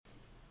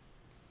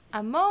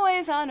I'm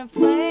always on a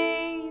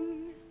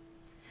plane.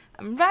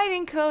 I'm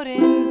writing code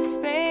in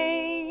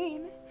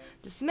Spain.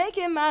 Just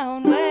making my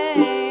own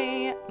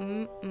way.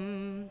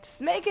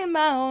 Just making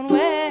my own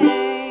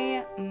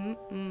way.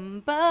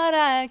 But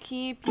I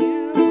keep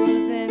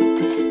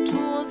using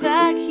tools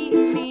that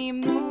keep me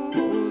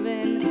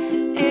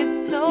moving.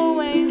 It's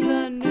always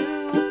a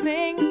new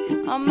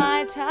thing on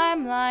my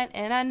timeline,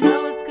 and I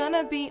know it's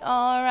gonna be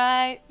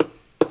alright.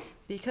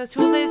 Because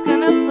Tuesday's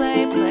gonna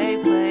play,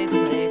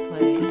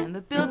 and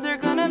the builds are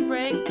gonna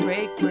break.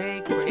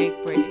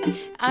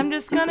 I'm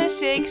just gonna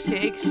shake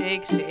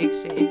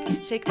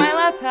my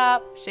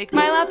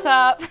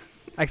laptop.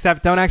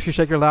 Except don't actually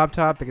shake your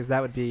laptop because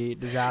that would be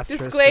disastrous.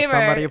 Disclaimer. For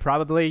somebody,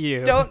 probably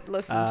you. Don't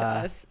listen to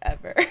us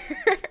ever.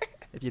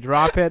 If you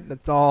drop it,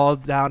 it's all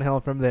downhill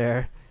from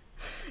there.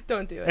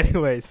 Don't do it.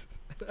 Anyways.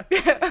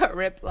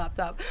 Rip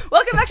laptop.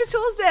 Welcome back to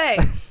Tuesday,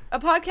 a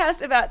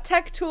podcast about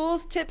tech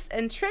tools, tips,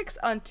 and tricks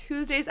on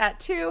Tuesdays at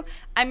 2.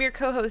 I'm your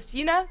co-host,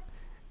 Yuna.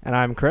 And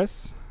I'm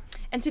Chris.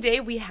 And today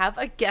we have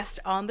a guest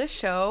on the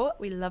show.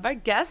 We love our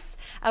guests.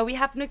 We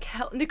have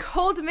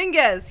Nicole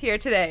Dominguez here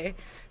today.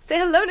 Say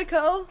hello,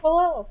 Nicole.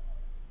 Hello.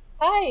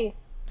 Hi.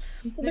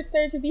 I'm so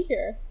excited to be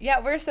here. Yeah,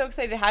 we're so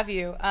excited to have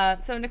you.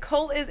 So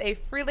Nicole is a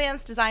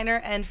freelance designer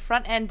and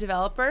front-end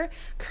developer,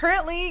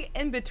 currently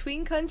in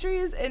between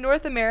countries in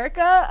North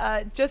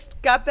America.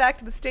 Just got back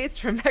to the States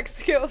from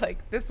Mexico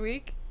like this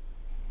week.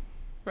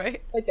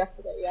 Right? Like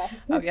yesterday, yeah.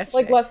 Oh,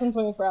 yesterday. Like less than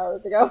 24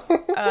 hours ago.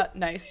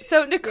 Nice.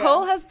 So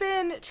Nicole has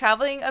been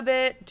traveling a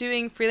bit,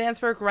 doing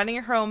freelance work,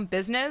 running her own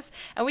business,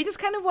 and we just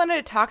kind of wanted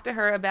to talk to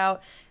her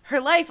about her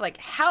life.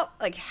 How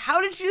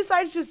did you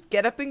decide to just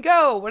get up and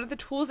go? What are the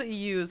tools that you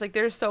use?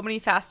 There's so many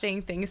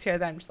fascinating things here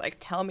that I'm just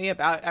tell me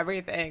about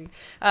everything.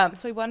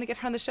 So we wanted to get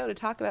her on the show to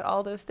talk about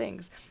all those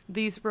things,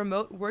 these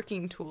remote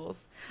working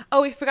tools.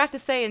 Oh, we forgot to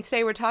say, and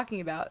today we're talking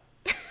about.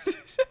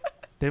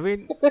 Did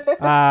we?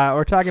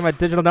 We're talking about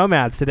digital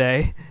nomads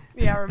today.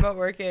 Yeah, remote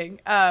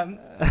working.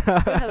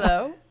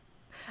 Hello.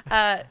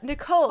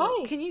 Nicole,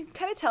 Hi. Can you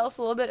kind of tell us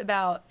a little bit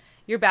about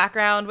your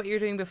background, what you were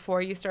doing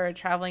before you started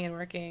traveling and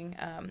working,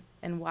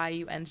 and why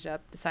you ended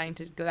up deciding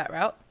to go that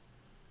route?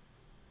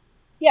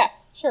 Yeah,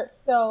 sure.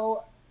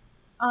 So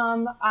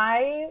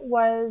I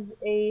was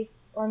a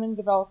front-end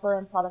developer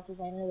and product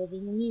designer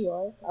living in New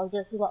York. I was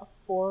there for about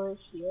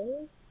 4-ish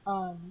years.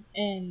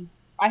 And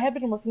I had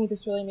been working with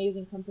this really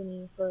amazing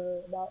company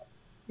for about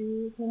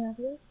 2.5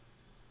 years.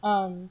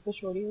 The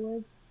Shorty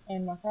Awards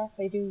and Minecraft,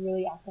 they do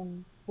really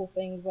awesome, cool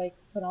things like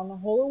put on the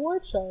whole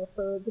award show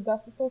for the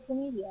best of social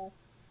media.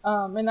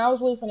 And that was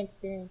a really fun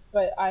experience,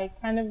 but I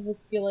kind of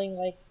was feeling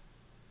like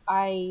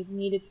I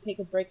needed to take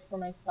a break for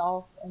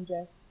myself and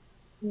just,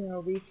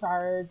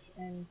 recharge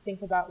and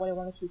think about what I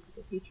wanted to do for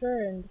the future.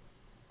 And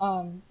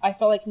I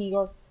felt like New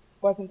York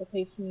wasn't the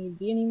place for me to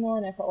be anymore,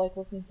 and I felt like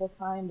working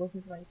full-time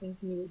wasn't the right thing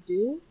for me to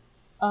do.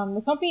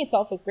 The company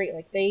itself was great.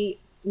 They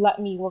let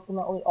me work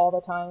remotely all the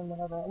time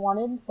whenever I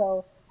wanted,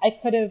 so I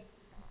could have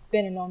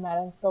been a nomad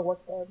and still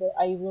worked there, but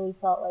I really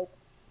felt like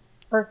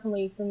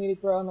personally for me to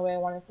grow in the way I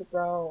wanted to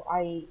grow,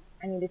 I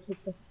needed to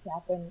take the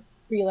step and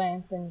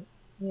freelance and,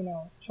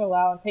 chill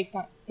out and take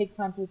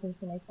time to do things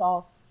for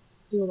myself,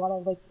 do a lot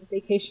of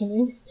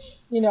vacationing,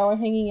 and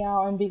hanging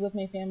out and being with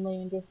my family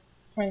and just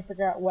trying to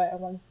figure out what I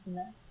wanted to do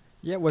next.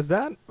 Yeah, was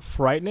that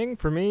frightening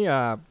for me?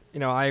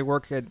 I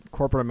work at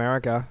corporate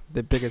America,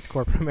 the biggest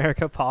corporate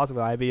America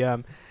possible,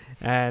 IBM,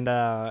 and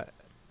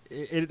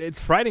it's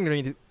frightening to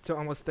me to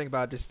almost think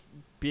about just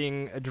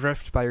being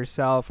adrift by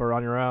yourself or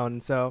on your own.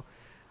 So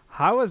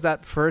how was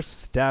that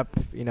first step,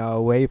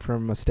 away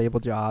from a stable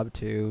job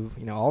to,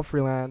 all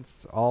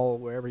freelance, all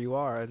wherever you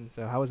are? And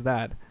so how was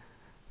that?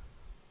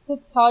 To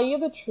tell you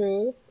the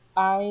truth,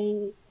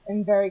 I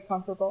am very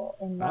comfortable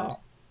in that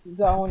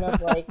zone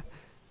of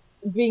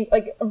being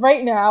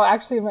right now,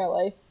 actually in my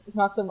life,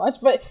 not so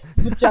much, but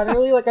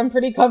generally I'm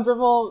pretty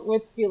comfortable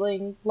with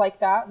feeling like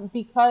that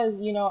because,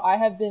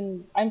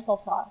 I'm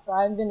self-taught, so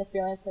I've been a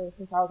freelancer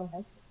since I was in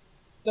high school.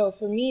 So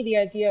for me, the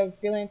idea of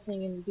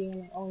freelancing and being on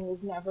my own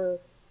was never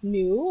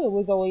new. It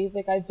was always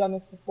I've done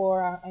this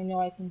before. I know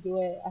I can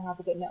do it. I have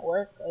a good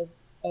network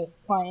of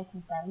clients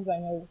and friends I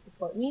know will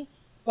support me.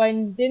 So I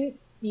didn't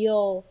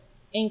feel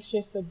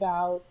anxious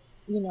about,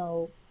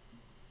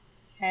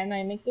 can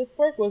I make this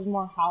work? It was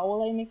more, how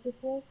will I make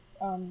this work?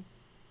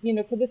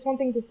 Because it's one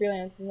thing to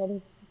freelance and another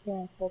to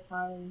freelance full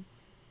time,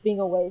 being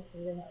away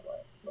from your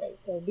network, right?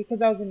 So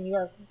because I was in New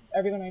York,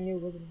 everyone I knew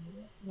was in New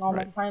York, and all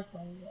my clients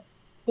were in New York.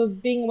 So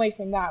being away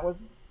from that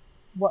was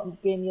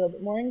what gave me a little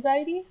bit more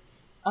anxiety.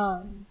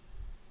 And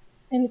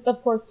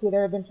of course, too,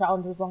 there have been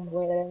challenges along the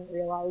way that I didn't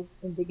realize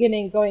in the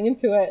beginning going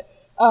into it.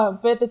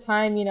 But at the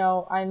time,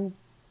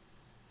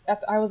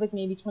 I was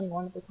maybe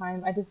 21 at the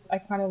time. I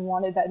kind of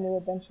wanted that new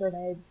adventure, and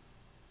I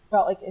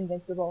felt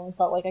invincible and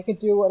felt like I could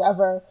do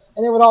whatever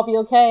and it would all be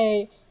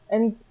okay.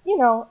 And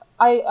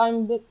I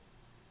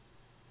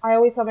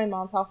always have my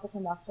mom's house to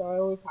come back to. I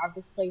always have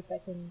this place I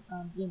can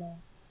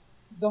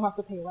don't have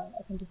to pay rent.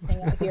 I can just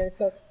hang out here.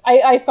 So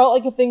I felt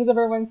like if things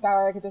ever went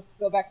sour, I could just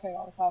go back to my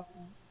mom's house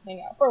and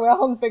hang out for a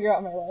while and figure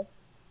out my life.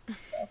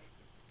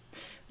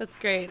 That's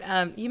great.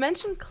 You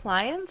mentioned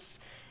clients,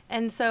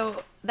 and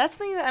so that's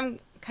something that I'm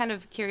kind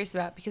of curious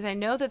about, because I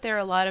know that there are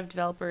a lot of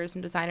developers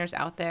and designers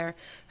out there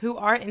who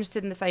are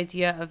interested in this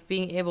idea of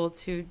being able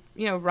to,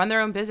 run their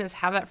own business,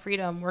 have that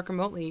freedom, work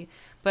remotely.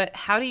 But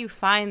how do you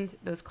find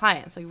those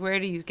clients? Like, where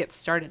do you get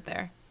started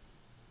there?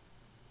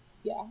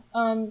 Yeah.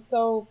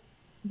 So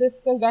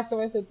this goes back to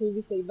what I said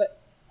previously, but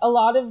a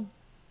lot of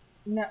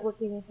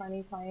networking and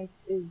finding clients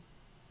is,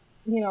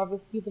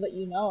 just people that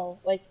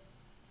like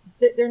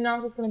they're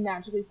not just going to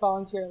magically fall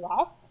into your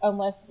lap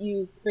unless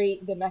you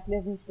create the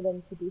mechanisms for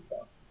them to do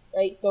so,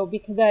 right? So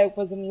because I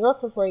was in New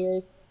York for 4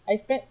 years, I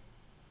spent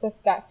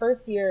that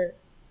first year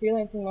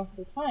freelancing most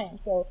of the time.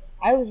 So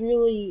I was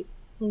really,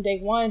 from day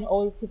one,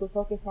 always super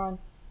focused on,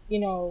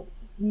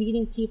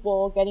 meeting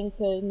people, getting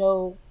to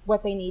know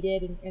what they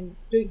needed, and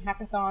doing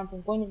hackathons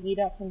and going to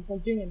meetups and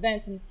doing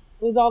events. And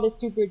it was all this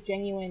super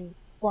genuine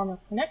form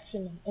of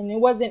connection. And it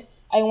wasn't,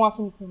 I want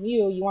something from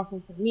you, you want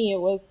something from me. It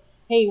was,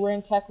 hey, we're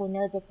in tech, we're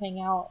nerds, let's hang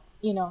out,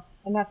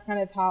 and that's kind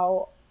of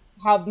how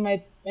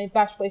my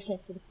best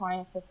relationships with the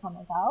clients have come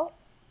about.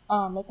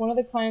 Like one of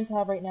the clients I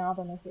have right now,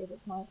 they're my favorite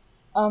client.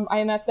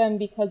 I met them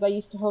because I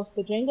used to host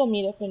the Django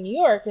meetup in New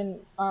York,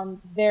 and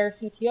their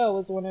CTO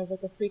was one of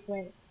like a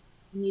frequent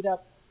meetup,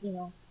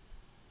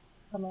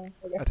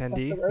 I guess attendee, that's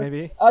the word.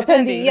 maybe?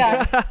 Attendee,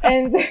 yeah.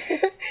 And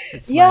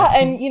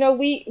and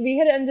we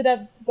had ended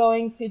up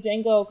going to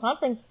Django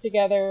conference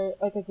together,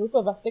 like a group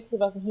of us, 6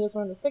 of us, and he was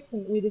one of the 6,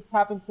 and we just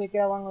happened to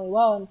get along really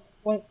well.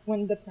 And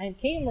when the time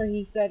came where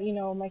he said,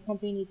 my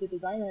company needs a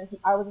designer,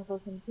 I was the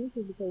first one to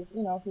think because,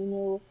 he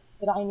knew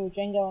that I knew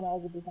Django and I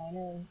was a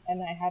designer,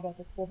 and I had like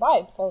a cool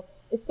vibe. So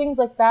it's things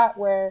like that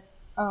where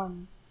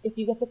if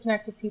you get to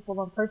connect with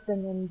people in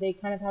person, then they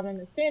kind of have an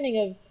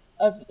understanding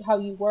of how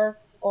you work,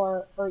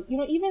 or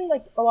even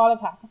like a lot of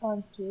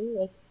hackathons too,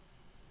 like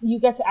you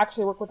get to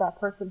actually work with that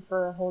person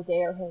for a whole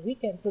day or a whole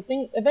weekend. So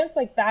events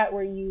like that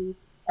where you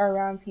are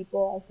around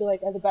people, I feel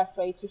like are the best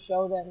way to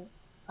show them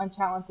I'm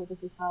talented,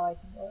 this is how I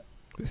can work.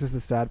 This is the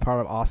sad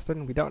part of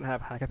Austin. We don't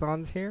have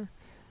hackathons here.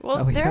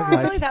 Well, there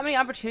aren't really that many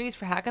opportunities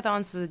for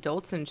hackathons as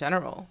adults in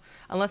general,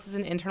 unless it's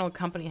an internal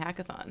company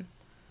hackathon.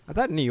 I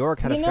thought New York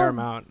had a fair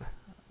amount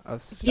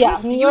of stuff. Yeah,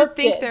 New York you would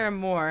think did. there are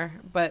more,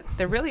 but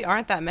there really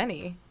aren't that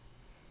many.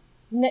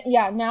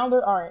 Yeah, now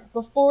there aren't.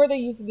 Before there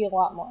used to be a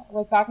lot more.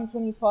 Like back in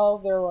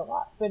 2012, there were a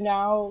lot, but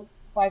now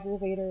 5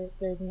 years later,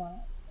 there's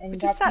not. And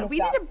Which is sad. We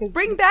need to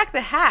bring back the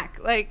hack.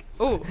 Like,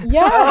 oh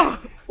yeah.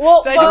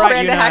 Well, so I just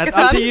ran the hackathon. It's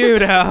up to you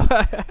now.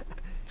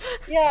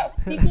 Yeah.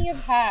 Speaking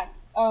of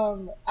hacks,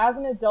 as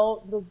an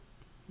adult,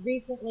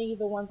 recently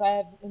the ones I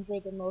have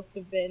enjoyed the most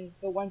have been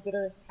the ones that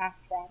are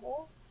hack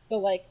travel. So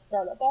like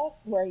Startup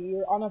Bus, where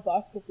you're on a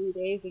bus for 3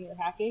 days and you're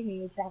hacking and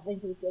you're traveling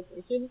to this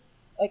location.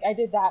 Like I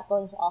did that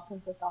going to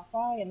Austin for South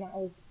by, and that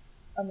was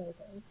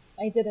amazing.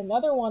 I did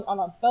another one on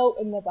a boat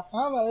in the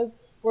Bahamas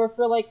where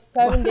for like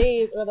 7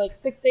 days or like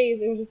 6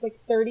 days, it was just like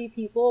 30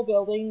 people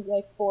building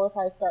like 4 or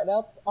 5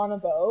 startups on a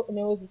boat, and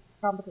it was this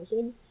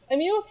competition. I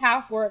mean, it was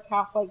half work,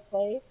 half like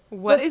play.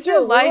 What is your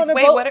life?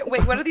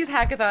 Wait, what are these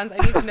hackathons?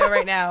 I need to know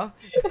right now.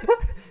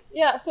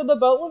 Yeah, so the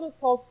boat one is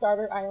called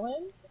Starter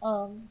Island.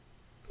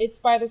 It's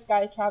by this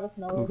guy, Travis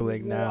Miller. Googling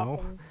really now.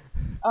 Awesome.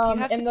 Do you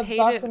have and to the pay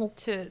bus one is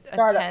to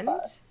Startup attend?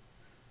 Bus.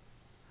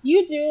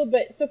 You do,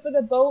 but so for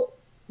the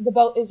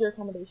boat is your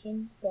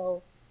accommodation.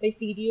 So they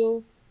feed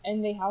you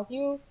and they house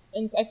you.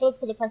 And so I feel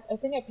like for the price, I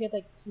think I paid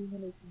like $200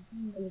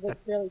 something. It was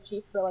like fairly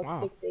cheap for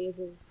like 6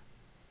 days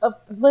of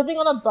living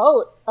on a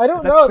boat. I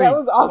don't know. That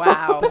was awesome.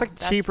 Wow. That's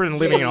like cheaper than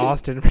living in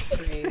Austin for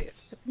 6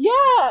 days.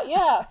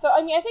 Yeah. So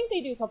I mean, I think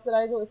they do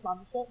subsidize it with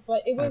sponsorship,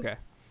 but it was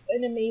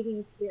an amazing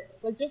experience.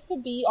 Like just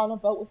to be on a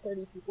boat with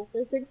 30 people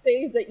for 6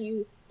 days that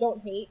you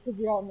don't hate because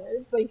you're all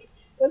nerds. Like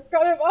that's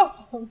kind of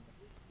awesome.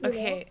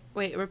 Okay,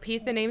 wait,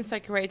 repeat the name so I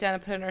can write it down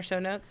and put it in our show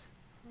notes.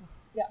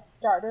 Yeah,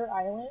 Starter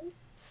Island.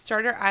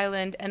 Starter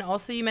Island, and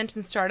also you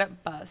mentioned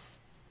Startup Bus.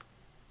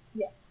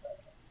 Yes.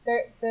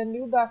 The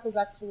new bus is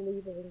actually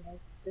leaving like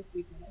this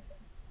weekend,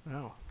 I think.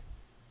 Oh.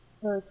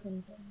 For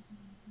 2017.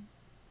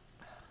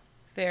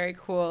 Very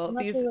cool.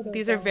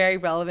 These are very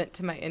relevant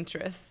to my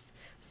interests.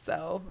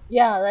 So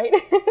yeah, right?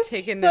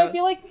 Taking notes. So I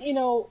feel like,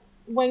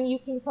 when you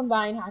can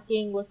combine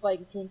hacking with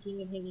like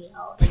drinking and hanging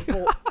out,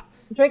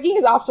 drinking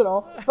is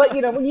optional, but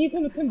when you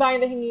can combine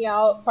the hanging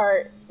out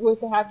part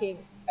with the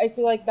hacking, I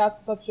feel like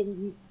that's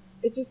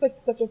it's just like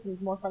such a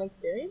more fun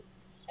experience.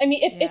 I mean,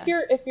 if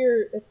you're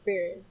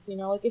experienced,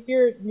 like if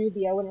you're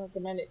newbie, I wouldn't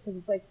recommend it because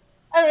it's like,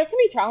 I don't know, it can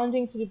be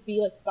challenging to be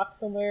like stuck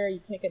somewhere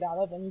you can't get out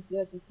of and you feel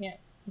like you can't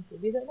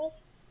contribute that much.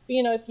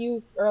 But if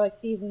you are like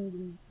seasoned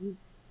and you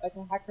like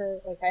a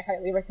hacker, like I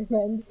highly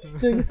recommend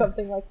doing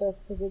something like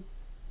this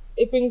because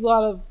it brings a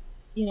lot of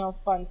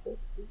fun to the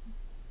experience.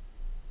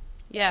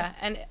 Yeah,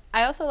 and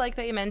I also like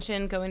that you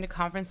mentioned going to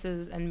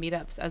conferences and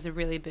meetups as a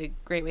really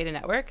great way to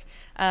network.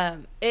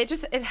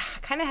 It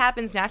kind of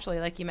happens naturally,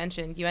 like you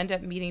mentioned. You end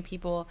up meeting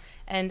people,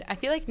 and I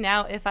feel like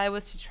now if I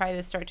was to try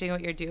to start doing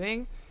what you're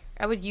doing,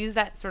 I would use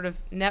that sort of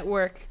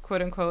network,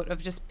 quote unquote,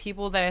 of just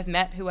people that I've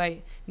met who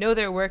I know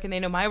their work and they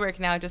know my work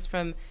now just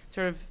from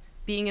sort of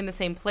being in the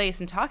same place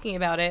and talking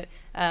about it,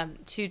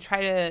 to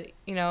try to,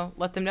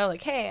 let them know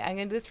like, hey, I'm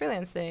going to do this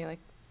freelance thing. Like,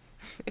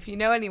 if you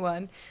know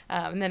anyone,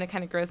 and then it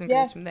kind of grows and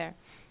grows from there.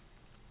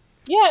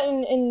 Yeah.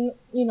 And,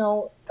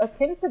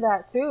 akin to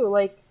that too,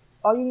 like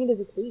all you need is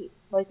a tweet.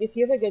 Like if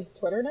you have a good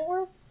Twitter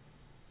network,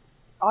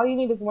 all you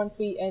need is one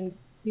tweet and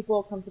people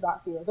will come to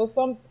bat for you. Those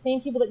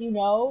same people that you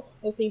know,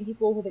 those same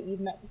people that you've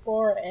met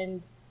before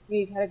and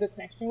you've had a good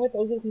connection with,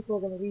 those are the people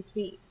who are going to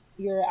retweet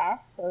your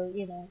ask or,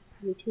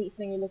 your tweet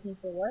saying you're looking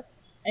for work.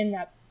 And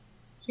that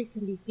tweet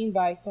can be seen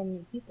by so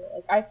many people.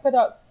 Like I put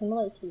out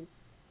similar tweets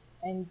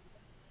and,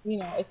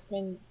 it's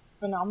been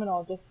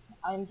phenomenal.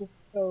 I'm just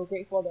so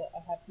grateful that I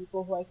have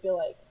people who I feel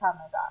like have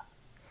my back.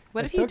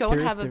 What if you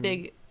don't have a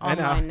big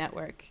online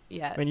network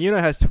yet? I mean, Yuna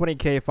has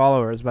 20K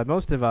followers, but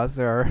most of us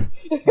are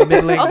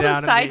middling also, down.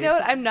 Also, side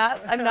note, I'm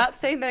not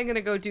saying that I'm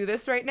gonna go do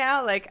this right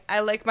now. Like,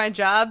 I like my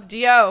job.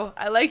 Dio,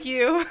 I like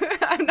you.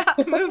 I'm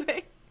not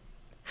moving.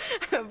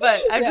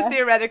 But I'm just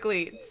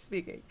theoretically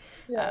speaking.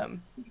 Yeah.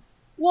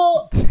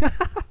 Well,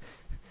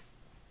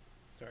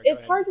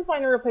 it's hard to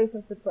find a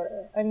replacement for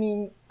Twitter. I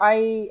mean,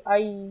 I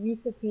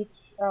used to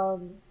teach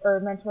or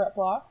mentor at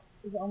Block.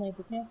 Is it only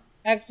boot camp?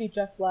 I actually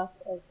just left.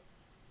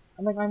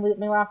 I'm like,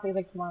 my last day is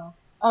like tomorrow.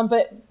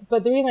 But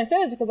the reason I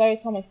said it is because I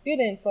always tell my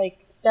students,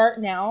 like, start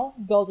now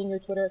building your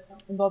Twitter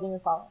account and building your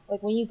following.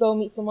 Like, when you go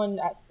meet someone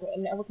at a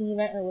networking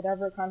event or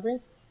whatever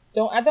conference,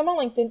 don't add them on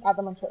LinkedIn, add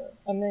them on Twitter.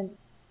 And then,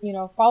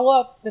 follow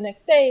up the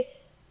next day,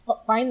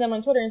 find them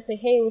on Twitter and say,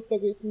 hey, it was so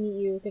great to meet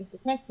you. Thanks for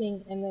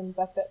connecting. And then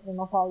that's it. Then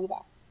they'll follow you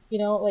back.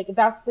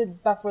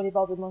 That's where they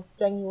build the most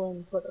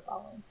genuine Twitter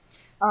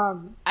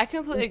following. I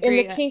completely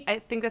agree. I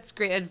think that's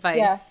great advice.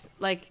 Yeah.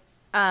 Like,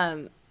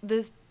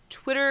 this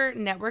Twitter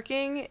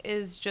networking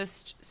is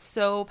just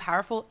so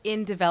powerful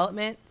in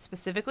development,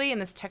 specifically in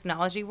this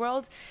technology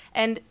world.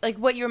 And like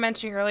what you were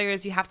mentioning earlier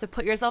is you have to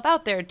put yourself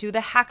out there, do the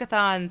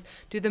hackathons,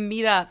 do the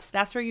meetups.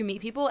 That's where you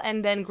meet people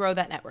and then grow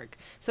that network.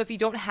 So if you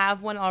don't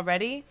have one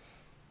already,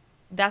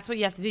 that's what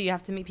you have to do. You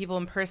have to meet people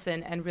in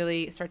person and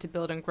really start to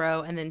build and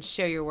grow and then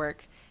share your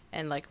work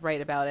and like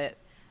write about it,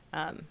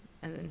 and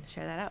then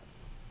share that out.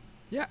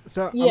 Yeah.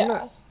 So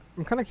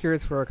I'm kind of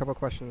curious for a couple of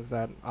questions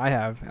that I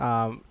have.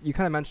 You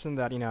kind of mentioned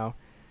that,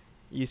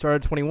 you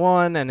started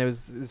 21 and it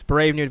was this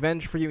brave new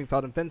adventure for you. You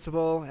felt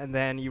invincible and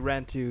then you ran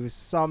into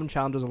some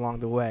challenges along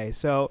the way.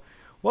 So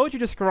what would you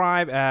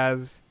describe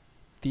as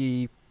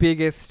the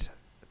biggest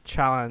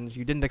challenge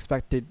you didn't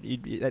expect that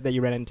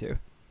you ran into?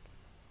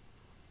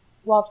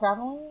 While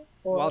traveling?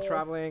 While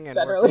traveling and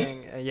generally?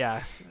 Working,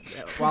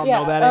 while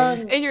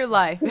nomading. In your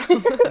life.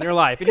 In your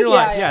life,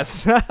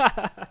 yes.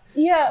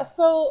 Yeah,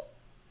 so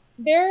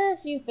there are a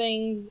few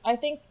things. I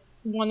think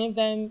one of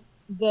them,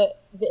 the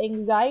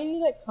anxiety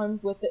that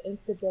comes with the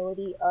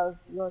instability of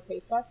your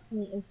paychecks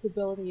and the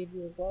instability of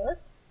your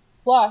work,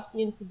 plus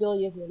the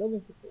instability of your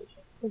living situation.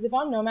 Because if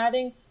I'm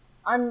nomading,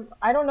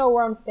 I don't know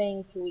where I'm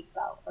staying 2 weeks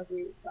out or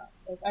 3 weeks out.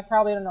 Like I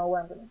probably don't know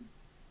where I'm going to be.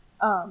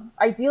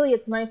 Ideally,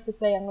 it's nice to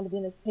say I'm going to be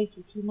in this place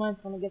for 2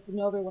 months. I'm going to get to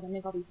know everyone. I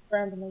make all these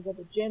friends. I'm going to go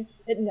to the gym.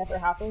 It never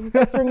happens.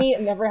 For me,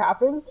 it never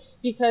happens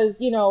because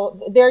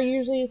they're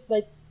usually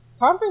like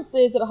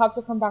conferences that I'll have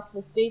to come back to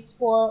the States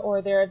for,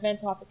 or there are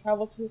events I'll have to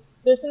travel to.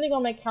 There's something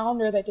on my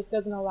calendar that just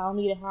doesn't allow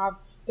me to have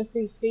the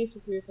free space for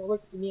 3 or 4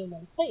 weeks to be in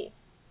one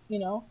place,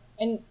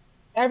 And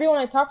everyone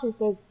I talk to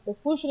says the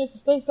solution is to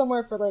stay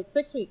somewhere for like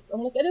 6 weeks.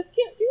 I'm like, I just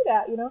can't do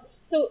that,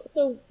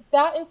 So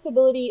that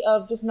instability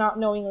of just not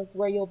knowing like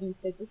where you'll be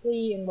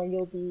physically and where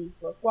you'll be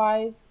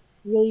work-wise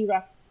really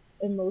wrecks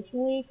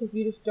emotionally because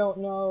you just don't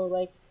know,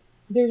 like,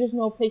 there's just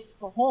no place to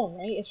go home,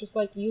 right? It's just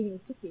like you and your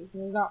suitcase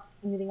and there's not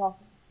anything else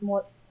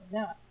more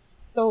than that.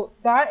 So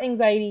that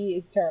anxiety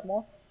is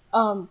terrible.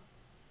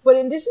 But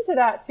in addition to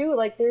that too,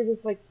 like there's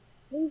this like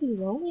crazy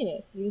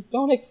loneliness you just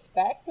don't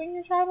expect when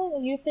you're traveling.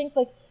 Like you think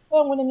like,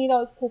 oh, I'm going to meet all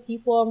these cool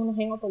people. I'm going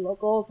to hang out with the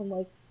locals and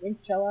like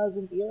drink chelas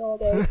and beer all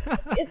day.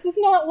 It's just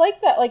not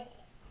like that. Like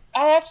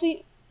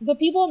the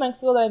people in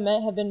Mexico that I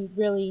met have been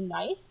really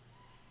nice,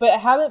 but I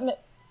haven't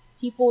met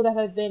people that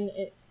have been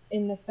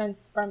in the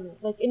sense friendly.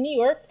 Like in New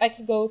York, I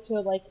could go to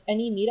like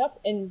any meetup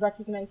and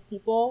recognize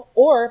people,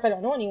 or if I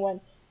don't know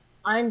anyone,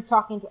 I'm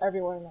talking to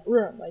everyone in that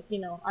room. Like,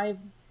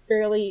 I'm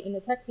fairly in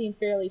the tech scene,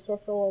 fairly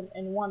social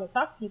and want to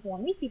talk to people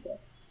and meet people.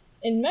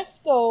 In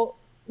Mexico,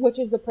 which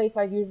is the place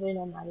I've usually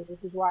nomaded,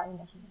 which is why I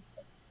mentioned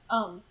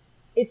Mexico,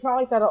 it's not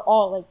like that at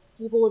all. Like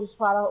people will just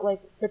flat out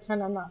like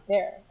pretend I'm not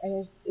there,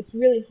 and it's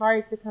really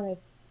hard to kind of.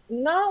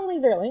 Not only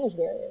is there a language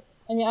barrier.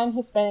 I mean, I'm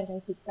Hispanic and I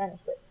speak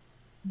Spanish, but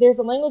there's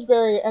a language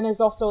barrier, and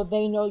there's also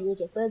they know you're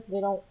different. So they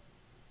don't.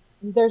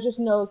 There's just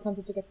no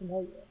incentive to get to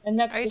know you. And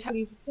Mexico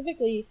City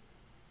specifically.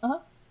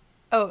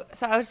 Oh,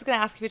 so I was just gonna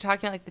ask if you're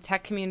talking about like the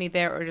tech community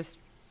there, or just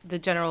the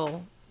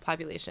general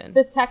population.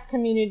 The tech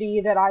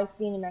community that I've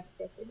seen in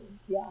Mexico City,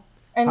 yeah,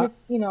 and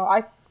it's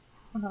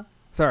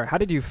Sorry, how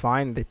did you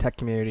find the tech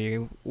community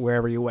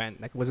wherever you went?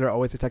 Like, was there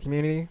always a tech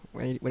community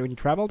when you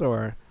traveled,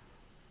 or?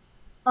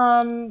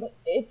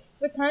 It's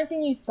the kind of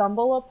thing you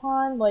stumble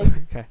upon, like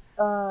Okay.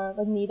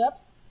 like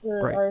meetups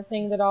Right. are a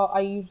thing that I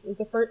usually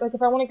defer. Like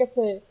if I want to get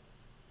to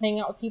hang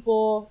out with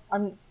people,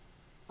 I'm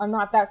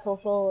not that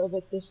social if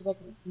it's just like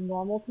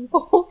normal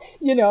people,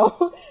 you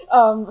know.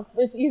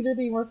 It's easier to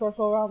be more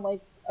social around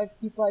like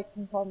people I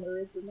can call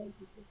nerds and like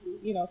people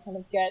who kind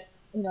of get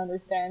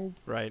understand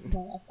Right.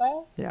 my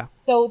lifestyle. Yeah.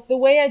 So the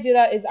way I do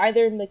that is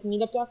either like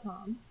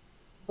meetup.com,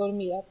 go to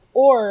meetups,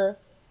 or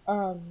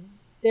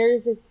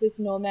there's this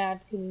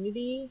nomad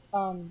community.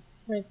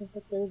 For instance,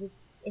 like there's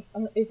this, if I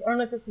don't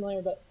know if you're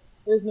familiar, but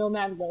there's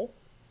Nomad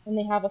List, and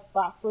they have a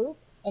Slack group,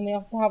 and they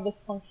also have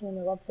this function on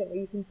their website where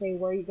you can say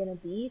where you're going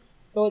to be.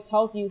 So it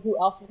tells you who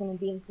else is going to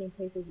be in the same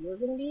place as you're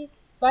going to be.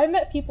 So I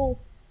met people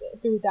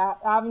through that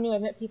avenue. I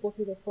met people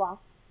through the Slack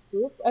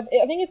group. I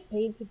think it's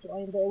paid to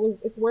join, but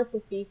it's worth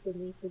the fee for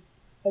me because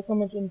there's so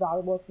much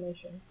invaluable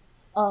information.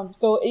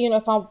 So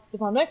if I'm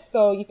in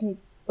Mexico, you can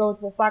go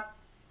into the Slack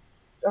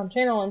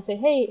channel and say,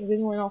 hey, is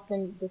anyone else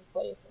in this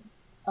place?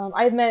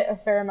 I've met a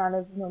fair amount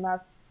of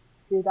nomads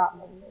through that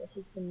menu, which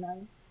has been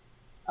nice.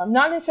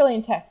 Not necessarily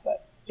in tech,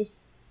 but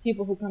just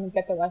people who kind of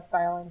get the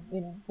lifestyle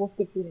and will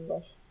speak to you in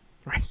English.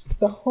 Right.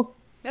 So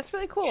That's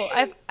really cool.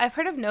 I've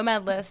heard of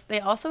Nomad List.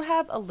 They also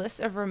have a list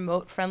of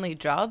remote friendly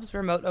jobs,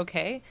 Remote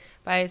OK,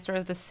 by sort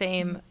of the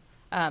same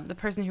the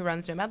person who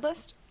runs Nomad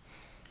List.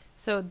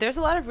 So there's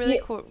a lot of really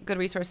cool, good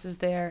resources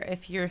there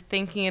if you're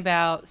thinking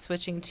about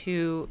switching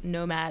to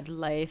nomad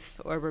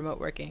life or remote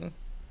working.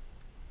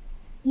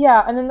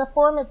 Yeah, and in the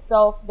forum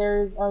itself,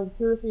 there's 2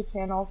 or 3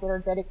 channels that are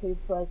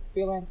dedicated to like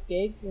freelance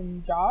gigs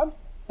and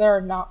jobs that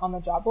are not on the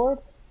job board.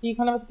 So you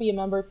kind of have to be a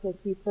member to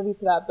be privy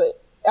to that.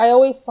 But I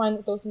always find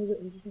that those things are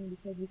interesting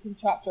because you can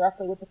chat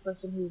directly with the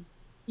person who's,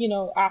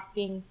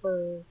 asking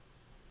for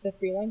the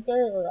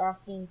freelancer or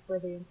asking for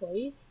the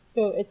employee.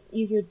 So it's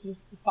easier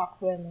just to talk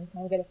to them and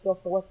kind of get a feel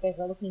for what they're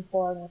looking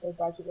for and what their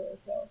budget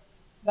is. So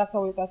that's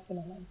been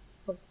a nice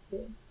perk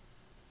too.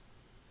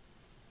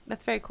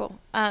 That's very cool.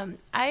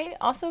 I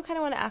also kind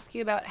of want to ask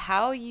you about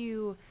how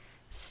you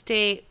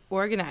stay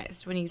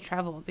organized when you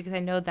travel, because I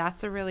know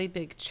that's a really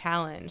big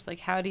challenge. Like,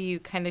 how do you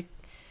kind of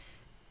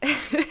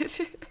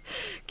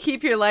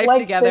keep your life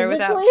together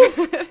without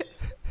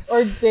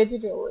or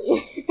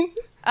digitally?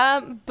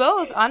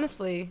 Both,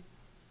 honestly.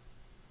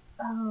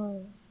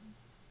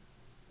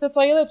 To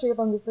tell you the truth,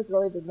 I'm just like a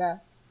really big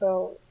mess.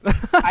 So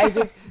I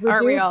just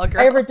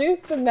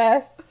reduced the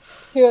mess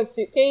to a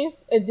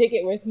suitcase and take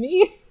it with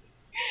me.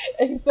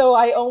 And so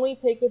I only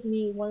take with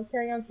me 1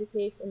 carry-on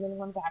suitcase and then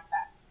 1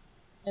 backpack.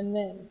 And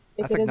then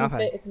if it doesn't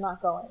fit, it's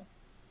not going.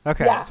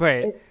 Okay. Yeah,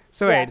 so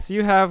so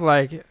you have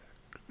like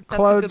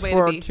clothes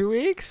for 2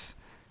 weeks?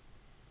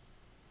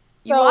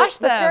 You wash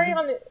them.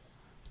 Carry-on,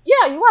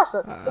 yeah, you wash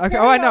them. Okay.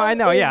 Oh, I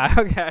know. Yeah.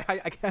 Okay.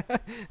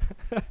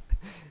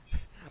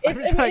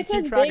 It's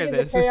as big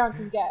as a carry-on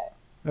can get.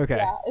 Okay.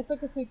 Yeah, it's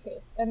like a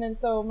suitcase. And then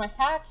so my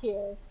hack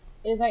here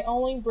is I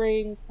only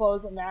bring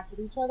clothes that match with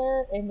each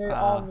other, and they're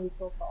all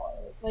neutral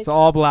colors. Like, it's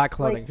all black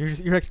clothing.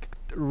 You're like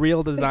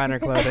real designer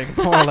clothing,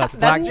 more or less.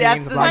 Black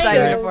jeans, black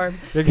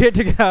shirts. You're good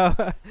to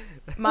go.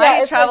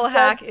 My travel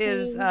hack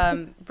is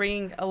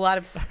bringing a lot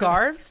of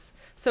scarves,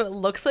 so it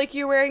looks like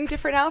you're wearing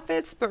different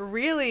outfits, but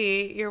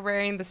really you're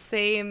wearing the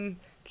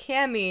same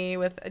cami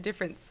with a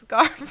different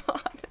scarf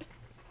on it.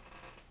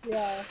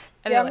 Yeah.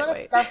 I'm not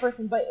a scarf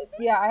person, but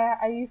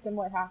I use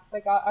similar hacks.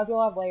 Like I'll do a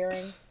lot of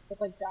layering with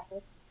like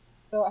jackets.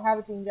 So I have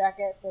a jean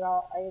jacket that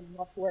I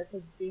love to wear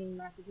because jean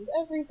matches with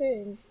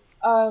everything.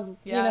 And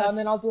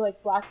then I'll do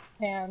like black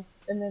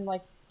pants and then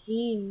like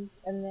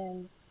jeans, and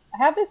then I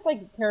have this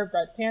like pair of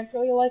red pants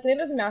really like, and it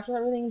doesn't match with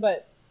everything,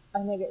 but I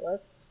make it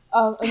work.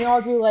 And then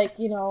I'll do like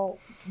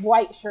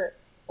white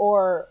shirts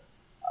or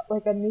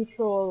like a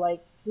neutral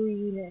like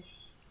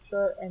greenish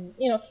shirt, and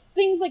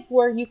things like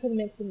where you can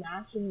mix and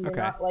match, and you're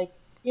not like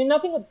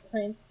nothing with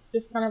prints,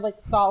 just kind of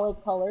like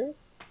solid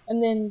colors.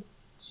 And then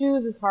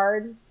shoes is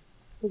hard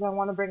because I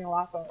want to bring a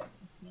lot, but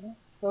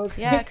so it's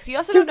because you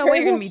also don't know what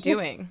you're going to be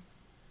doing.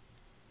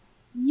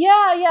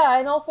 Yeah,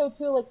 and also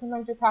too, like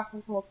sometimes you're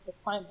packing for multiple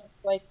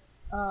climates. Like,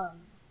 I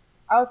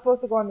was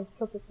supposed to go on this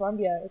trip to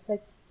Colombia. It's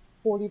like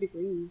 40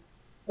 degrees,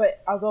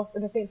 but I was also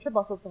in the same trip. I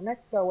was supposed to go to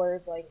Mexico, where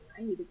it's like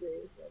 90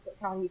 degrees. So it's like,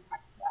 how do you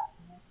pack that?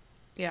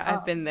 Yeah,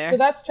 I've been there. So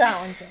that's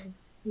challenging.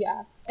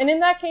 Yeah, and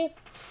in that case,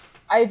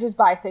 I just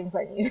buy things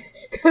I need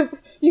because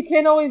you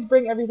can't always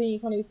bring everything. You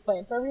can't always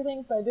plan for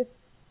everything. So I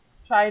just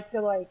try to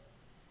like.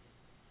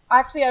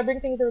 Actually, I bring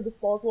things that are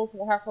disposable,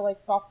 so if I have to like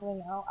swap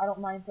something out, I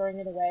don't mind throwing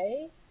it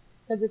away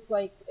because it's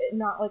like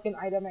not like an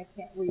item I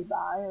can't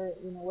rebuy or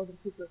wasn't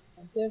super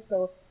expensive.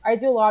 So I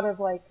do a lot of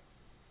like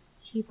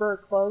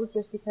cheaper clothes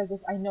just because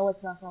I know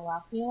it's not going to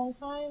last me a long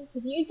time.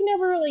 Because you can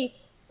never really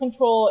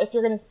control if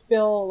you're going to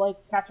spill like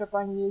ketchup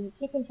on you. You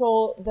can't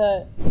control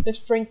the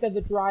strength of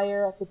the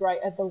dryer at the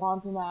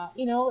laundromat.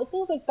 Like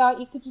things like that.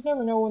 You could just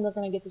never know when they're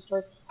going to get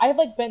destroyed. I have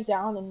like bent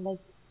down and like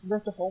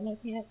ripped a hole in my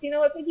pants.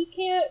 It's like you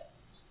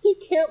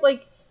can't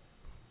like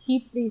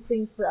keep these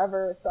things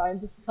forever, so I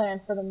just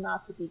plan for them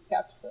not to be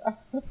kept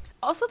forever.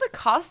 Also, the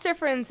cost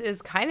difference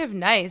is kind of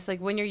nice.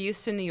 Like when you're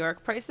used to New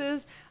York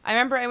prices. I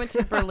remember I went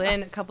to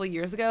Berlin a couple of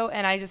years ago,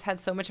 and I just had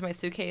so much in my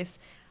suitcase.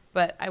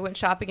 But I went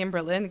shopping in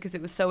Berlin because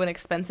it was so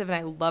inexpensive, and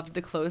I loved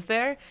the clothes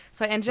there.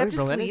 So I ended up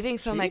just leaving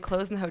some of my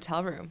clothes in the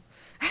hotel room.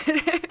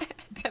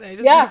 And I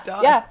just moved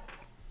on.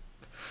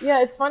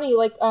 Yeah, it's funny.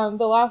 Like,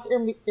 the last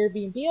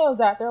Airbnb I was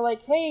at, they're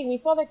like, "Hey, we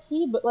saw the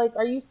key, but like,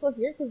 are you still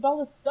here? Because all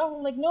this stuff."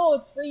 I'm like, "No,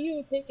 it's for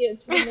you. Take it.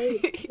 It's for the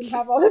maid. You can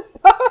have all this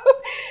stuff."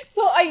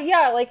 So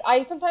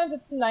I sometimes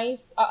it's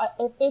nice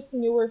if it's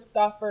newer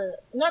stuff, or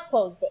not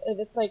clothes, but if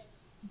it's like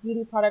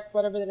beauty products,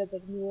 whatever that is,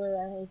 like newer,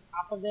 or at least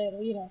half of it,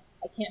 or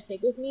I can't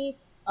take with me.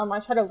 I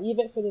try to leave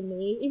it for the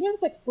maid, even if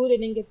it's like food I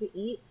didn't get to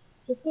eat.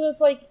 Just because it's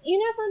like, you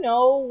never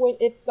know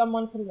if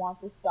someone could want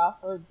this stuff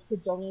or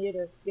could donate it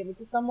or give it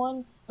to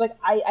someone. Like,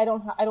 I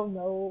don't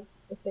know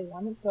if they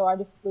want it, so I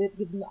just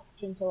give them the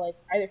option to, like,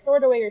 either throw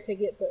it away or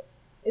take it, but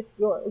it's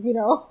yours,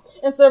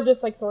 instead of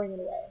just, like, throwing it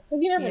away.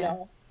 Because you never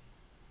know.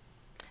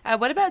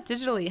 What about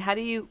digitally? How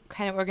do you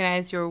kind of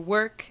organize your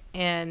work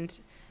and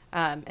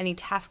any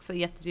tasks that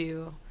you have to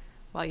do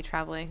while you're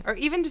traveling? Or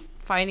even just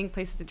finding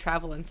places to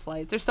travel and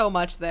flights. There's so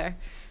much there.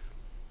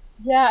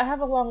 Yeah, I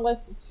have a long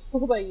list of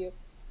tools I use.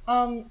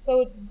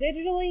 So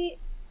digitally,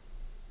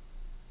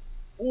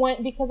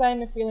 because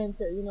I'm a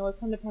freelancer, it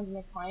kind of depends on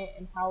the client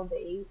and how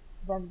they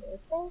run their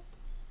stuff.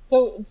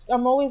 So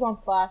I'm always on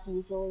Slack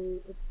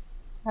usually. It's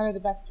kind of the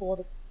best tool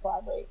to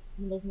collaborate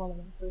when there's more than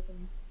one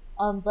person.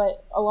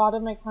 But a lot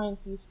of my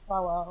clients use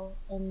Trello.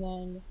 And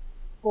then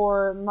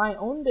for my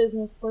own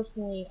business,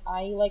 personally,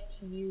 I like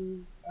to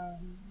use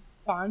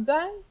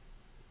Bonsai.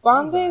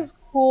 Bonsai is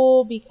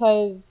cool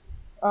because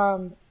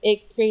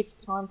it creates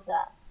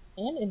contracts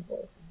and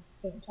invoices at the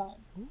same time.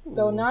 Ooh.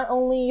 So not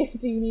only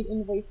do you need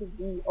invoices,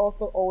 but you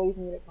also always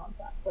need a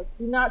contract. Like,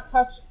 do not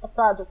touch a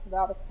project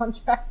without a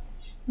contract.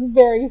 It's a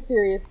very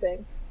serious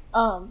thing.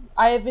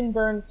 I have been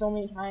burned so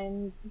many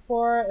times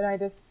before, and I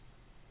just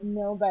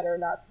know better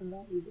not to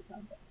not use a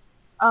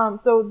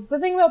contract. So the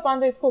thing about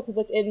Bonsai is cool because,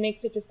 like, it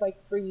makes it just, like,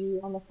 for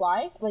you on the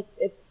fly. Like,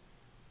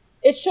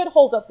 it should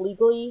hold up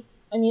legally.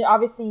 I mean,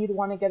 obviously you'd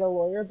want to get a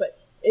lawyer, but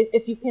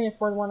if you can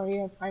afford one or you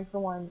have time for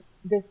one,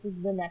 this is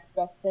the next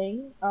best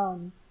thing.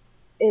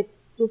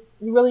 It's just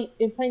really,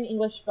 in plain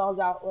English, spells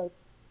out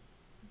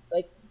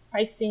like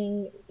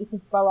pricing. You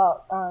can spell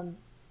out,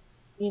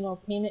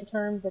 payment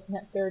terms like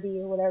net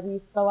 30 or whatever. You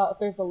spell out if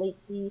there's a late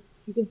fee.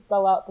 You can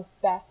spell out the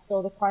spec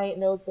so the client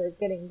knows they're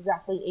getting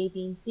exactly A,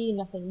 B, and C,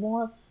 nothing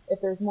more.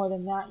 If there's more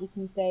than that, you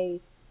can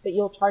say that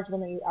you'll charge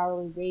them at your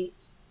hourly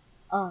rate.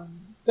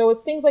 So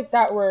it's things like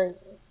that where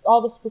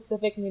all the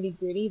specific nitty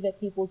gritty that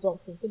people don't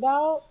think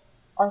about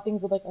are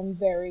things that, like, I'm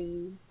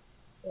very,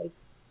 like,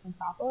 on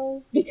top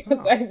of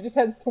because I've just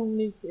had so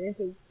many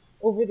experiences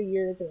over the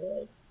years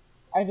where, like,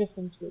 I've just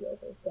been screwed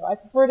over. So I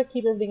prefer to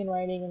keep everything in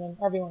writing and then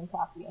everyone's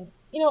happy. And,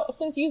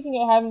 since using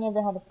it, I haven't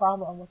ever had a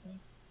problem with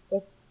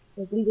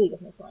legally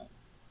with my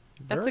clients.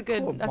 That's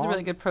a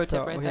really good pro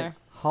tip there.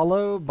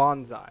 Hello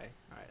Bonsai.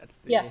 All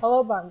right,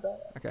 Hello Bonsai.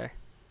 Okay.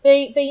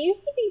 They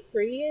used to be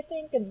free, I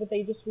think, but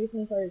they just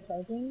recently started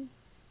charging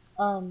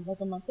like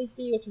a monthly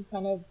fee, which I'm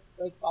kind of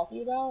like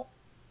salty about.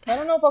 I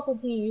don't know if I'll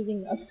continue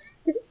using them,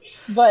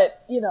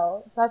 but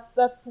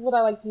that's what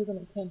I like to use in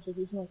a pinch. If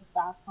using like a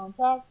fast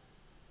contract,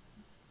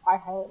 I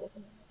highly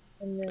recommend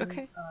it. And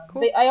then,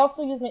 cool. I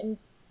also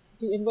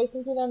do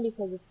invoicing for them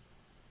because it's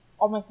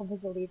all my stuff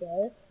is already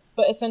there.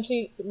 But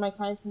essentially, my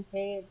clients can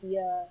pay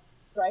via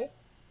Stripe,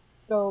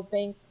 so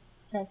bank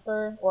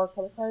transfer or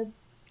credit card,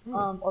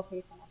 or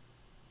PayPal.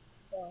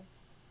 So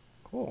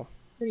cool,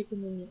 pretty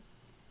convenient.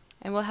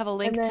 And we'll have a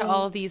link to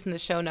all of these in the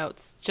show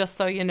notes, just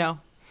so you know.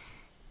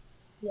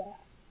 Yeah.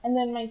 And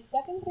then my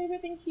second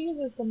favorite thing to use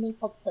is something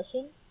called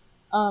Cushion.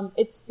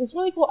 It's this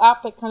really cool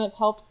app that kind of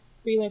helps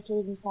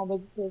freelancers and small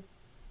businesses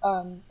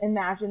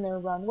imagine their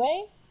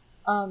runway.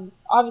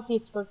 Obviously,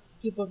 it's for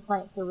people in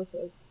client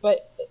services,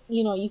 but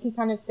you can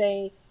kind of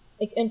say,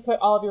 like, input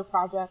all of your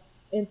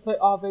projects, input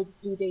all the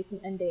due dates and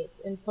end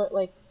dates, input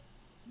like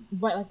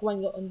when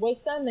you'll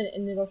invoice them,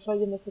 and it'll show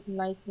you this like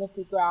nice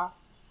nifty graph.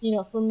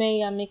 For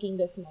May, I'm making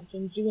this much.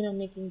 In June, I'm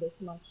making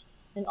this much.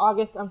 In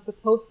August, I'm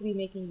supposed to be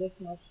making this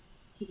much.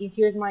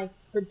 Here's my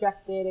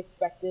projected,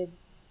 expected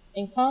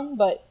income.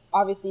 But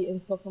obviously,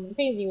 until someone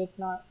pays you,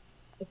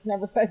 it's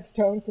never set in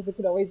stone because it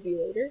could always be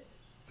later.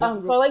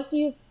 So I like to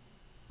use...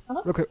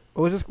 Okay,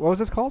 what was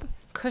this called?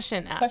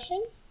 Cushion app.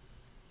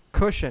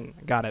 Cushion.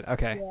 Got it.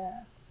 Okay.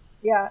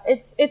 Yeah.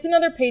 It's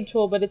another paid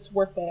tool, but it's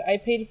worth it. I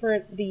paid for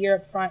it the year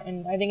up front,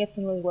 and I think it's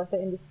been really worth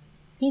it. And just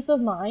peace of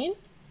mind,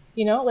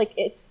 like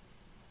it's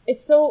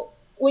so,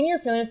 when you're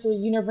a freelancer,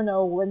 you never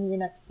know when your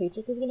next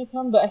paycheck is going to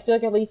come. But I feel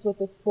like at least with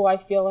this tool, I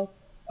feel like,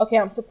 okay,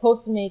 I'm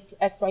supposed to make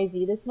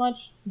XYZ this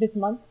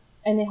month,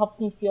 and it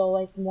helps me feel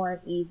like more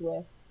at ease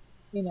with,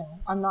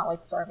 I'm not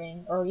like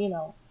starving or,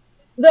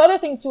 The other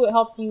thing too, it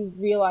helps you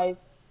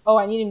realize, oh,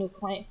 I need a new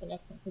client for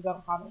next month because I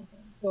don't have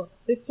anything. So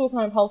this tool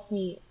kind of helps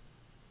me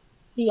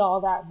see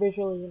all that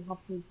visually and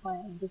helps me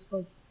plan just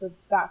for for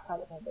that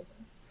side of my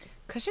business.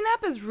 Cushion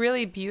app is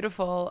really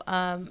beautiful.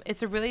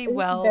 It's a really It's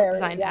well very,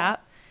 designed yeah.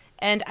 app.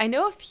 And I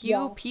know a few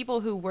Yeah.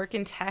 people who work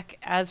in tech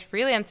as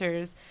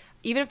freelancers,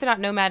 even if they're not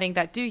nomading,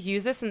 that do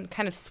use this and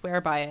kind of swear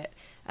by it.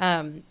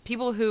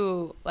 People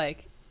who,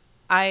 like,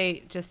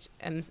 I just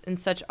am in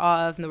such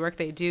awe of in the work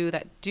they do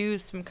that do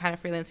some kind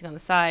of freelancing on the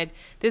side.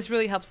 This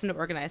really helps them to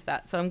organize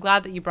that. So I'm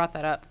glad that you brought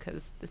that up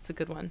because it's a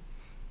good one.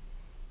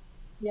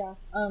 Yeah.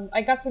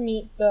 I got to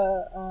meet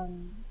the,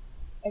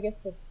 I guess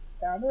the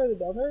founder or the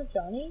builder,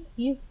 Johnny.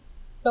 He's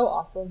so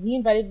awesome. He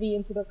invited me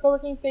into the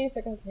co-working space.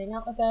 I got to hang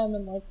out with them,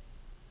 and like,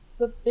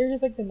 they're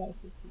just like the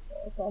nicest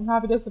people. So I'm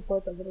happy to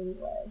support them in any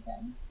way I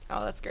can.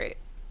 Oh, that's great.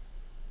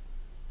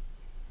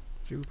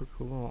 Super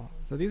cool.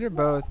 So these are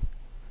both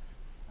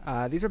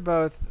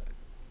budgeting,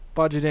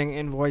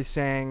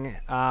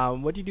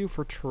 invoicing. What do you do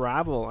for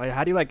travel? Like,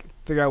 how do you like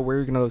figure out where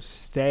you're gonna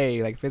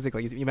stay, like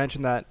physically? You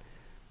mentioned that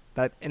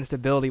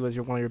instability was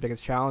one of your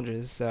biggest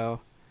challenges. So,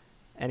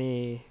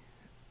 any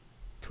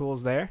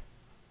tools there?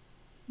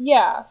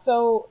 Yeah.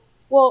 So,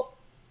 well,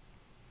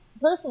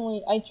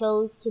 personally, I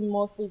chose to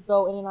mostly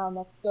go in and out of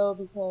Mexico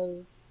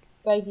because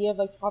the idea of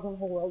like traveling the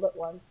whole world at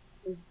once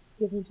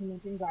gives me too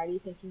much anxiety,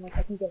 thinking like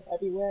I can go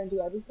everywhere and do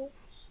everything.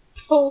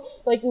 So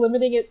like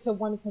limiting it to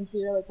one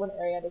country or like one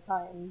area at a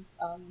time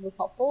was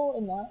helpful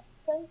in that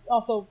sense.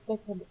 Also,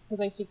 like because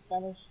I speak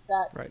Spanish,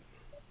 that Right.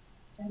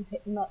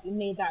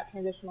 made that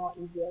transition a lot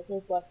easier.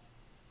 There's less,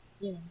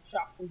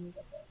 shock when you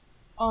get there.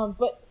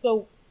 But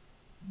so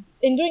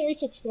in doing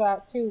research for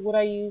that too, what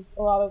I use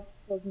a lot of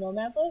was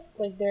Nomad lists,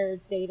 like their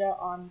data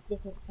on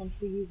different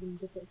countries and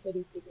different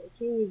cities to go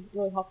to was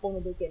really helpful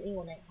in the beginning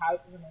when I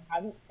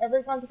hadn't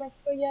ever gone to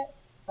Mexico yet,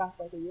 back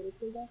like a year or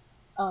two ago.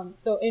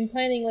 So in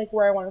planning like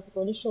where I wanted to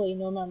go initially,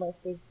 Nomad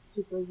list was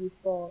super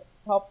useful.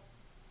 It helps,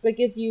 but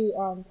gives you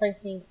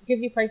pricing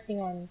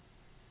on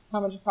how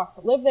much it costs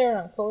to live there,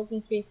 on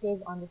co-working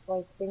spaces, on just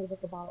like things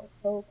like about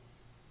Coke.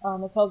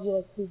 It tells you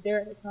like who's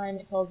there at the time.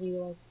 It tells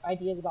you like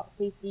ideas about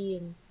safety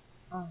and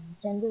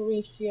gender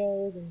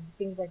ratios and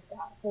things like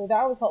that. So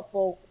that was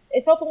helpful.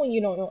 It's helpful when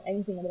you don't know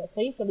anything about a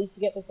place. At least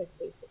you get this like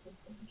basic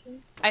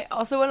information. I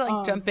also want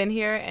to jump in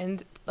here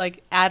and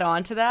like add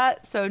on to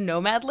that. So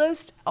Nomad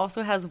List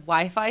also has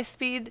Wi-Fi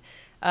speed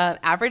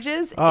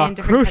averages in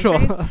different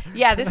countries.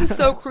 Yeah, this is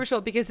so crucial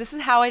because this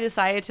is how I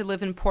decided to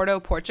live in Porto,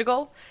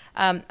 Portugal.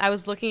 I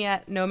was looking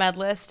at Nomad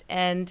List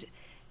and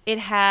it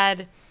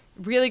had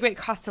really great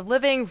cost of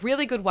living,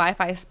 really good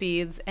Wi-Fi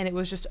speeds, and it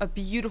was just a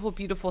beautiful,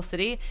 beautiful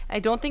city. I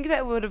don't think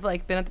that would have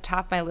like been at the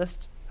top of my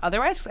list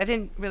otherwise, because I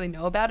didn't really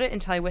know about it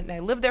until I went and I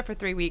lived there for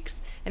 3 weeks,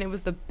 and it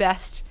was the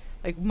best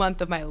like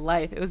month of my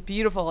life. It was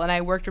beautiful, and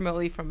I worked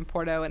remotely from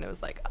Porto, and it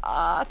was like,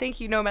 thank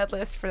you Nomad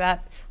List for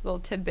that little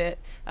tidbit.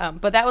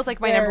 But that was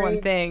like my number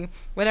one thing.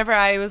 Whenever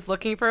I was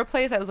looking for a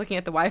place, I was looking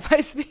at the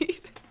Wi-Fi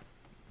speed.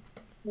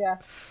 Yeah,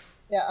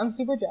 I'm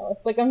super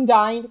jealous. Like I'm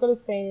dying to go to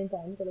Spain and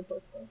dying to go to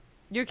Portugal.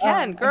 You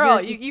can,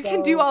 girl. You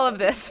can do all of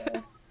this.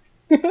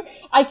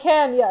 I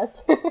can,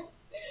 yes.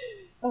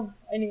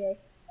 Anyway,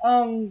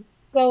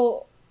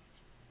 so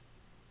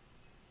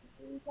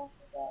what are we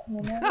talking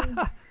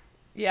about?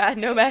 Yeah,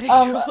 nomadic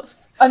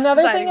tools.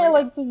 Another thing I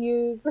like to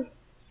use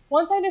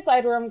once I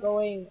decide where I'm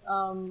going.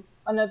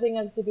 Another thing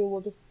I like to do will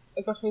just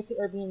go straight to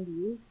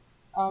Airbnb.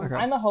 Okay.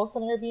 I'm a host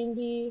on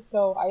Airbnb,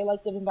 so I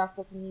like giving back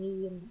to the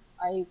community, and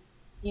I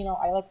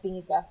like being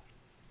a guest.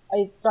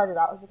 I started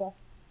out as a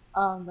guest.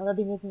 And I've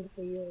been using it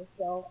for years.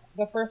 So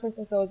the first place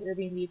I go is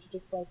Airbnb to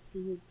just like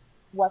see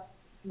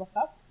what's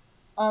up.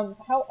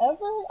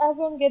 However, as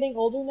I'm getting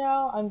older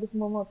now, I'm just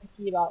more and more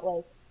picky about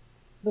like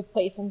the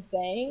place I'm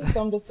staying. So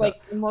I'm just like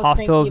more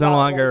hostel is no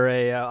longer like,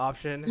 a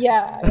option.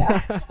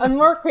 Yeah. I'm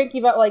more cranky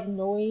about like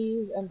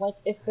noise and like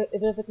if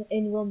there's like an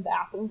in-room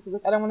bathroom, because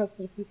like I don't want to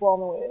see people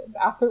on the way to the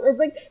bathroom. It's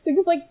like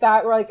things like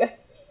that where like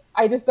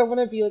I just don't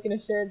want to be like in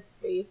a shared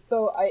space.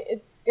 So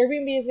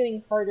Airbnb is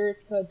getting harder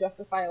to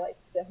justify like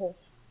the whole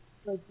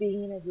like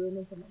being in a room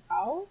in someone's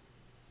house.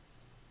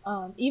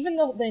 Even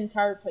though the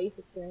entire place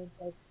experience,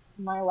 like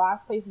my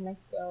last place in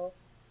Mexico,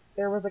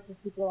 there was like a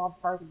super long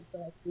party for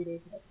like 3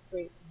 days like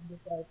straight. And I'm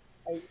just like,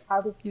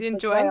 how did you didn't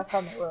join? That's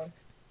on the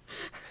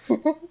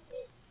room.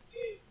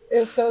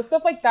 So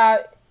stuff like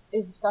that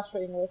is just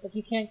frustrating. Where it's like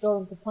you can't go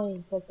and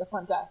complain to like the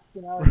front desk,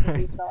 Like,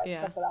 you just gotta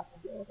suck it up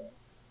and deal with it.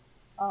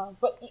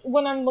 But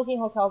when I'm looking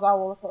at hotels, I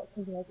will look at like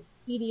something like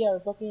Expedia or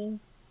Booking.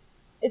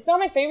 It's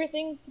not my favorite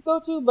thing to go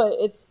to, but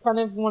it's kind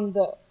of one of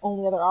the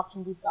only other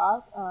options we've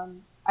got.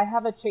 I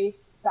have a Chase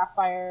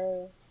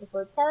Sapphire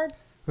preferred card.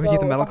 So you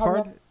get the metal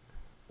card?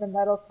 The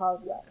metal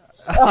card,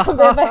 yes.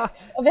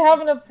 If they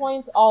have enough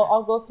points,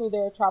 I'll go through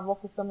their travel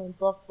system and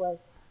book like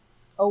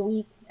a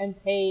week and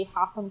pay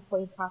half in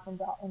points, half in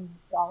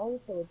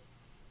dollars. So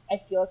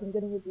I feel like I'm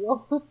getting a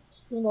deal,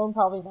 even though I'm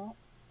probably not.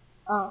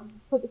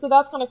 So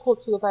that's kind of cool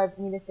too. If I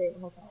need to stay in a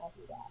hotel, I'll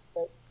do that.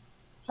 But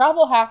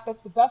travel hack,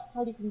 that's the best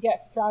card you can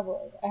get for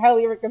traveling. I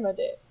highly recommend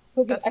it.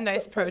 That's a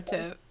nice pro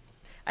tip.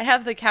 I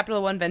have the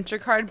Capital One Venture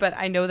card, but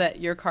I know that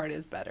your card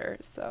is better,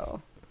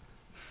 so.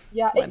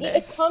 Yeah, One day.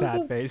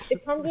 Sad face.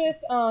 it comes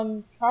with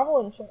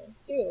travel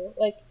insurance too.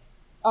 Like,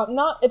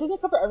 it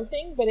doesn't cover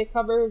everything, but it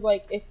covers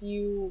like if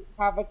you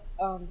have a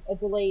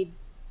delayed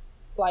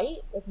flight,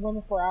 like more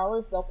than 4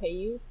 hours, they'll pay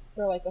you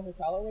for like a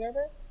hotel or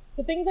whatever.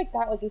 So things like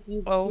that, like if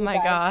you Oh your my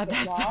bags god, get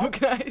that's lost,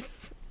 so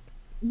nice.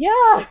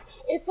 yeah,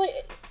 it's like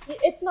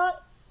it's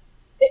not.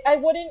 I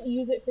wouldn't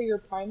use it for your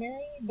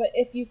primary, but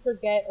if you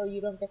forget or you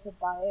don't get to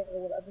buy it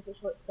or whatever, it's a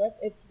short trip,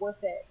 it's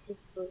worth it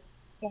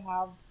to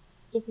have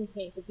just in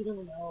case. Like you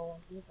never know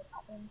things could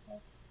happen.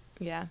 So.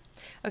 Yeah.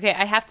 Okay,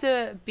 I have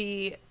to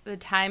be the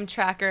time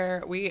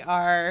tracker. We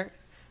are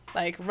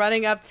like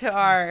running up to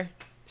our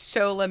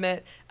show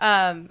limit.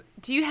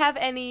 Do you have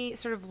any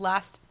sort of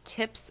last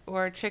tips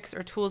or tricks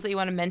or tools that you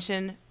want to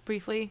mention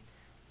briefly?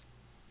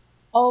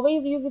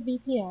 Always use a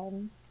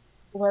VPN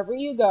wherever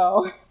you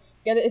go.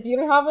 Get it if you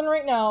don't have one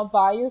right now.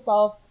 Buy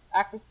yourself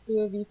access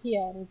to a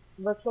VPN. It's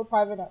virtual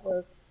private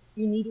network.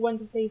 You need one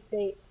to stay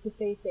safe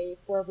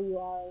wherever you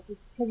are.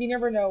 Just because you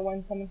never know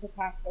when someone could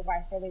hack the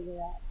Wi-Fi that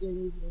you're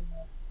using.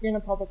 Or you're in a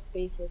public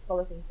space where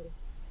co-working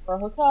space or a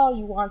hotel.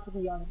 You want to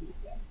be on a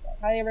VPN. So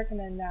I highly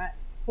recommend that.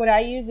 What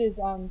I use is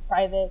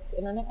private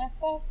internet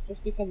access,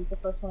 just because it's the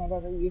first one I've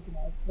ever used and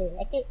I really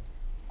like it.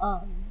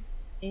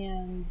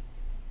 And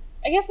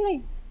I guess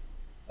my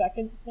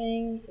second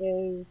thing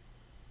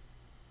is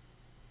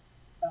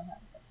I don't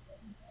have a second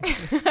thing. So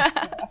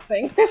that's the last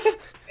thing.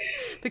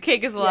 The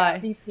cake is a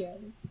lie. Yeah,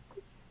 VPNs.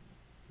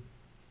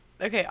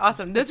 Okay,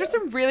 awesome. Those are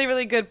some really,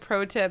 really good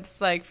pro tips,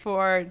 like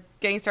for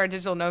getting started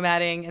digital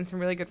nomading, and some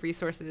really good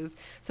resources.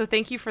 So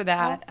thank you for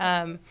that.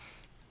 Awesome.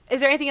 Is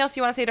there anything else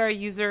you want to say to our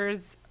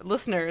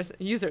listeners,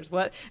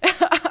 what?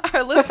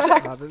 Our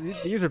listeners. The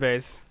user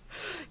base.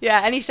 Yeah,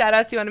 any shout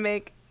outs you want to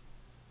make?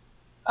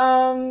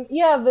 So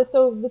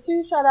the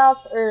two shout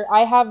outs are,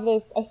 I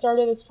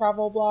started this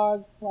travel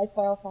blog,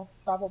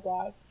 lifestyle/travel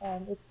blog.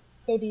 It's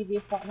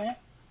sodevious.net.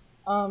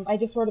 I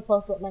just wrote a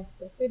post about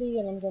Mexico City,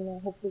 and I'm going to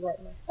hopefully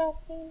write more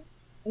stuff soon.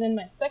 And then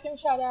my second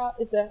shout out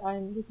is that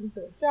I'm looking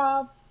for a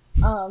job.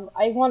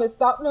 I want to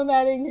stop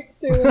nomading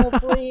soon,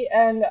 hopefully,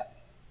 and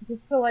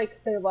just to like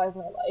stabilize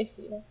my life,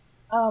 you know.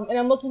 And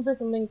I'm looking for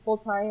something full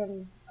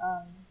time,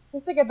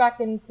 just to get back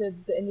into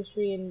the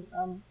industry and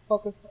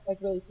focus like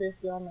really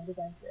seriously on my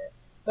design career.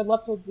 So I'd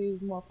love to do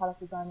more product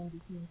design and do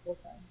something full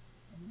time.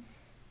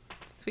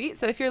 Sweet.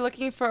 So if you're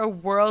looking for a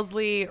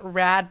worldly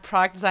rad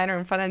product designer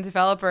and front end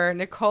developer,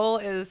 Nicole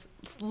is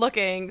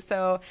looking.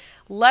 So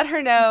let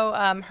her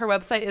know. Her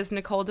website is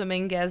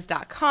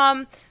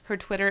NicoleDominguez.com. Her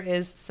Twitter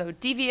is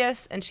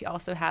SoDevious, and she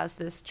also has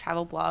this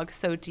travel blog,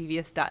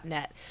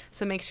 SoDevious.net.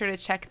 So make sure to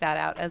check that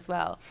out as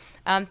well.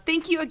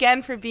 Thank you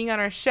again for being on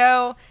our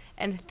show,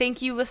 and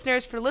thank you,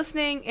 listeners, for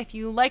listening. If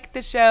you like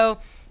the show,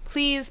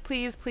 please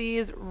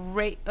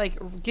rate,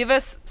 give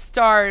us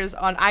stars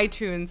on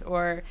iTunes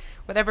or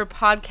whatever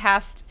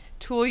podcast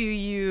tool you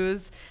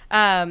use.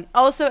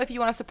 Also, if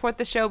you want to support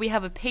the show, we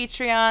have a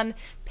Patreon,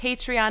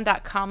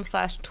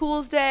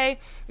 patreon.com/toolsday.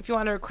 If you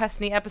want to request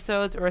any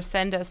episodes or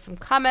send us some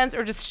comments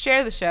or just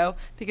share the show,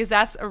 because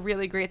that's a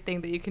really great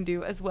thing that you can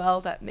do as well.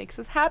 That makes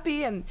us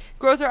happy and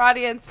grows our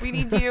audience. We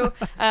need you.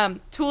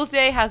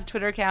 Toolsday has a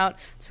Twitter account,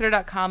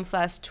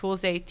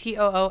 twitter.com/toolsday,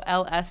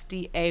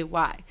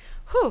 TOOLSDAY.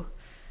 Whew.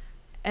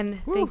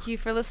 And thank you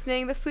for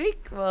listening this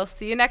week. We'll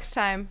see you next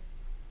time.